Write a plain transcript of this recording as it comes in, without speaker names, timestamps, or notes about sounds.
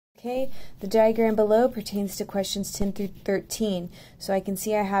Okay, the diagram below pertains to questions 10 through 13. So I can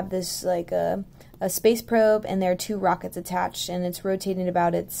see I have this like a space probe and there are two rockets attached and it's rotating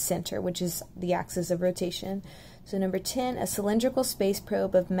about its center, which is the axis of rotation. So number 10, a cylindrical space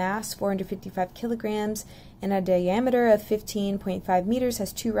probe of mass 455 kilograms and a diameter of 15.5 meters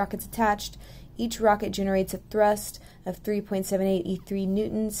has two rockets attached. Each rocket generates a thrust of 3.78 E3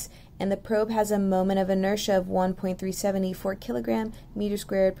 newtons, and the probe has a moment of inertia of 1.37 E4 kilogram meter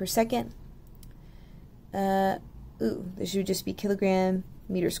squared per second. This should just be kilogram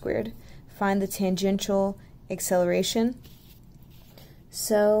meter squared. Find the tangential acceleration.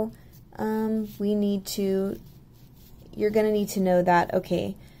 So you're going to need to know that,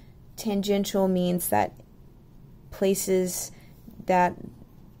 okay, tangential means that places that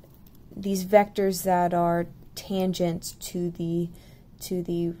these vectors that are tangent to the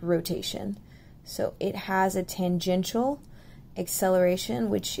rotation. So it has a tangential acceleration,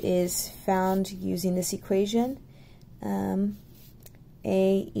 which is found using this equation, A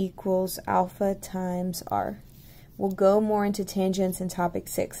equals alpha times r. We'll go more into tangents in topic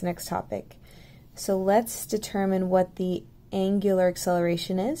 6, next topic. So let's determine what the angular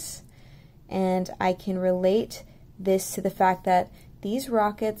acceleration is, and I can relate this to the fact that these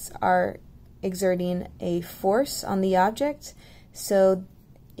rockets are exerting a force on the object. So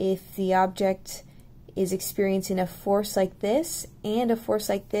if the object is experiencing a force like this and a force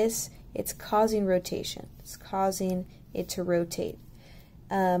like this, it's causing rotation. It's causing it to rotate.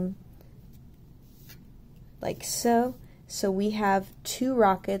 Like so. So we have two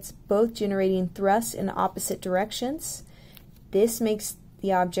rockets both generating thrust in opposite directions. This makes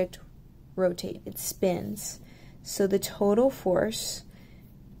the object rotate. It spins. So the total force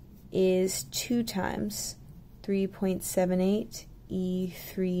is 2 times 3.78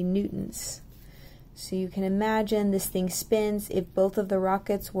 E3 newtons. So you can imagine this thing spins. If both of the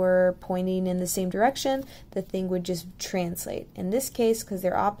rockets were pointing in the same direction, the thing would just translate. In this case, because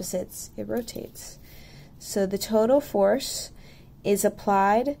they're opposites, it rotates. So the total force is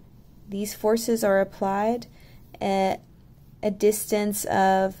applied. These forces are applied at a distance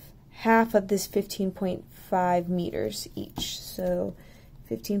of half of this 15.5 meters each. So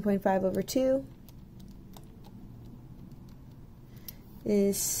 15.5 over 2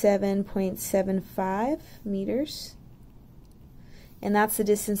 is 7.75 meters. And that's the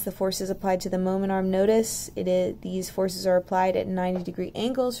distance the force is applied to the moment arm. Notice these forces are applied at 90-degree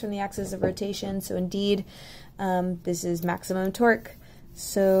angles from the axis of rotation. So indeed, this is maximum torque.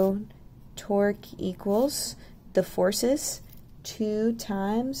 So torque equals the forces 2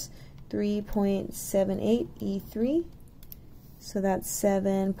 times 3.78 E3. So that's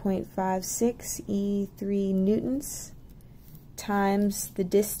 7.56 E3 newtons times the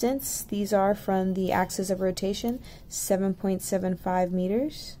distance. These are from the axis of rotation, 7.75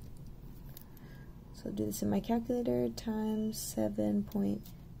 meters. So I'll do this in my calculator, times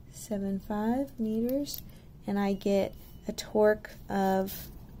 7.75 meters, and I get a torque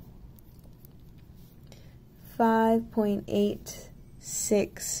of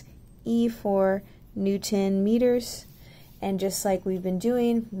 5.86 E4 Newton meters. And just like we've been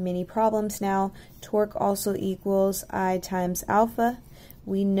doing many problems now, torque also equals I times alpha.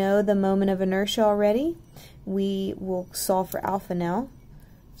 We know the moment of inertia already. We will solve for alpha now.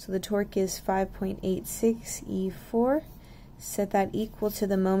 So the torque is 5.86 E4. Set that equal to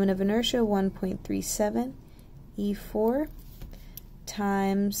the moment of inertia, 1.37 E4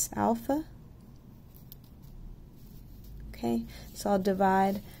 times alpha. Okay, so I'll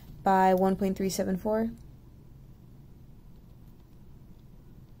divide by 1.374.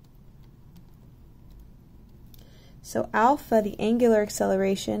 So alpha, the angular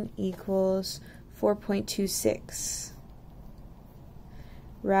acceleration, equals 4.26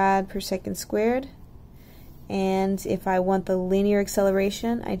 rad per second squared. And if I want the linear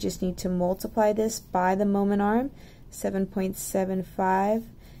acceleration, I just need to multiply this by the moment arm, 7.75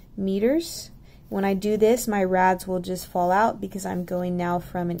 meters. When I do this, my rads will just fall out because I'm going now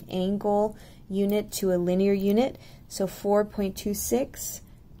from an angle unit to a linear unit. So 4.26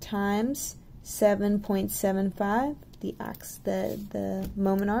 times 7.75, the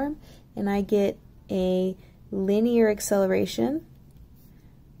moment arm, and I get a linear acceleration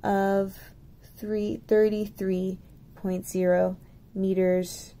of 33.0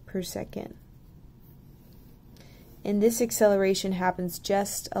 meters per second. And this acceleration happens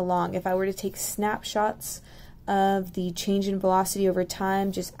just along. If I were to take snapshots of the change in velocity over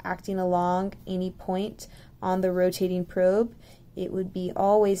time, just acting along any point on the rotating probe, it would be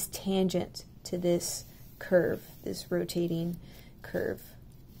always tangent to this curve, this rotating curve,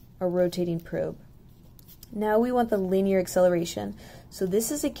 or rotating probe. Now we want the linear acceleration. So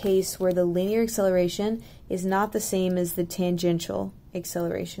this is a case where the linear acceleration is not the same as the tangential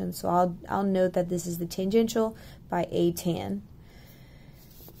acceleration. So I'll note that this is the tangential by a tan.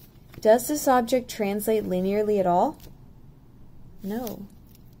 Does this object translate linearly at all? No.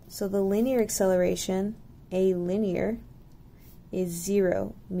 So the linear acceleration, a linear, is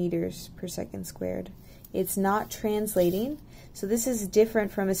 0 meters per second squared. It's not translating. So this is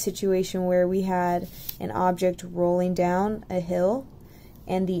different from a situation where we had an object rolling down a hill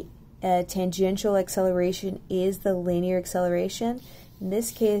and the tangential acceleration is the linear acceleration. In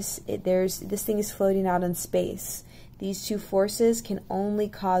this case, this thing is floating out in space. These two forces can only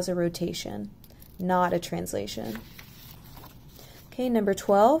cause a rotation, not a translation. Okay, number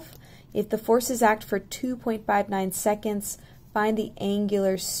 12. If the forces act for 2.59 seconds, find the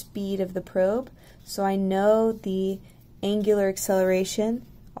angular speed of the probe. So I know the angular acceleration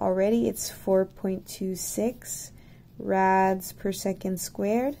already. It's 4.26 rads per second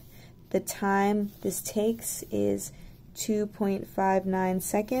squared. The time this takes is 2.59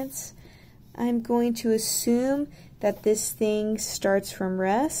 seconds. I'm going to assume that this thing starts from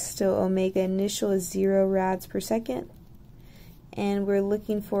rest, so omega initial is 0 rads per second. And we're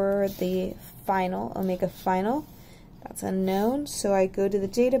looking for the final, omega final. That's unknown, so I go to the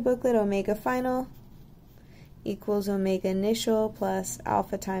data booklet, omega final equals omega initial plus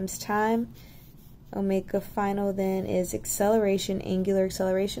alpha times time. Omega final then is acceleration, angular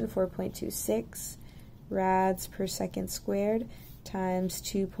acceleration, 4.26 rads per second squared times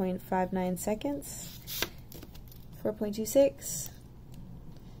 2.59 seconds. 4.26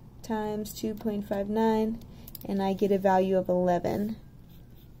 times 2.59, and I get a value of 11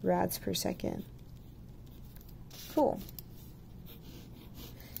 rads per second. Cool.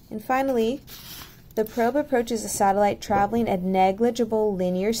 And finally, the probe approaches a satellite traveling at negligible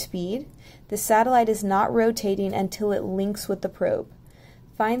linear speed. The satellite is not rotating until it links with the probe.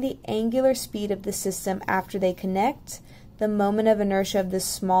 Find the angular speed of the system after they connect. The moment of inertia of this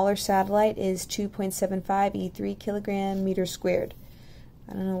smaller satellite is 2.75 E3 kilogram meter squared.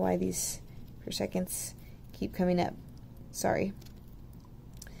 I don't know why these per seconds keep coming up. Sorry.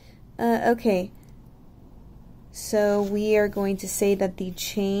 Okay. So we are going to say that the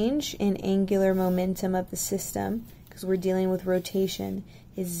change in angular momentum of the system, because we're dealing with rotation,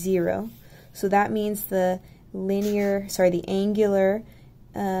 is 0. So that means the angular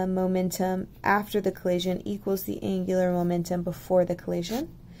momentum after the collision equals the angular momentum before the collision.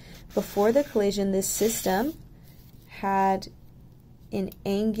 Before the collision, this system had an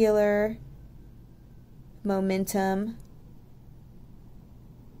angular momentum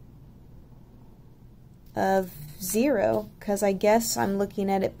of 0, because I guess I'm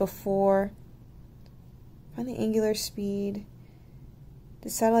looking at it before. Find the angular speed. The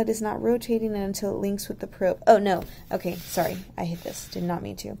satellite is not rotating until it links with the probe. Oh, no. Okay, sorry. I hit this. Did not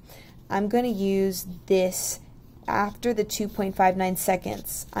mean to. I'm going to use this after the 2.59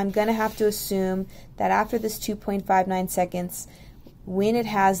 seconds. I'm going to have to assume that after this 2.59 seconds, when it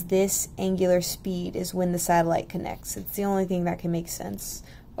has this angular speed is when the satellite connects. It's the only thing that can make sense.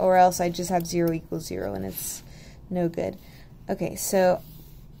 Or else I just have 0 equals 0, and it's no good. Okay, so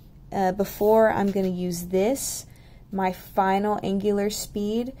before I'm going to use this, my final angular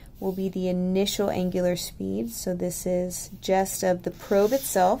speed will be the initial angular speed. So this is just of the probe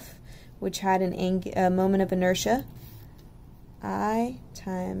itself, which had a moment of inertia, I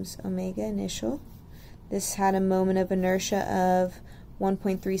times omega initial. This had a moment of inertia of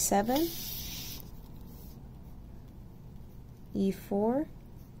 1.37 E4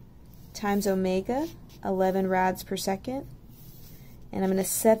 times omega, 11 rads per second. And I'm going to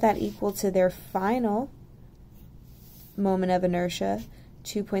set that equal to their final moment of inertia,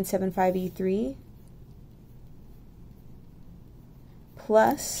 2.75 E3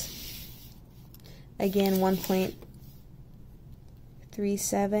 plus, again,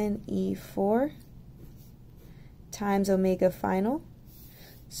 1.37 E4 times omega final.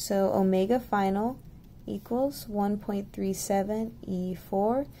 So omega final equals 1.37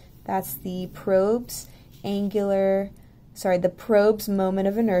 E4. That's the probe's the probe's moment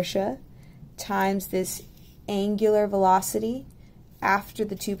of inertia times this angular velocity after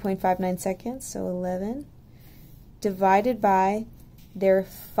the 2.59 seconds, so 11, divided by their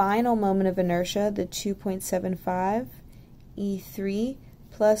final moment of inertia, the 2.75 E3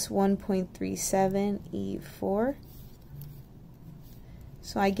 plus 1.37 E4.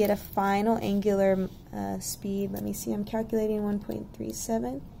 So I get a final angular speed. Let me see, I'm calculating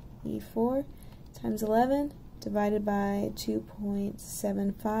 1.37 E4 times 11 divided by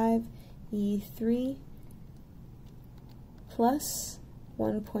 2.75 E3 plus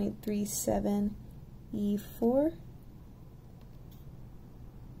 1.37 E4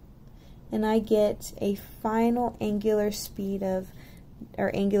 and I get a final angular speed of,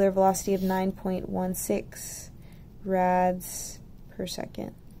 or angular velocity of 9.16 rads per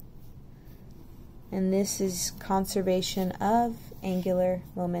second. And this is conservation of angular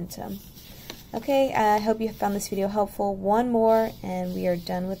momentum. Okay, I hope you found this video helpful. One more and we are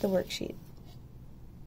done with the worksheet.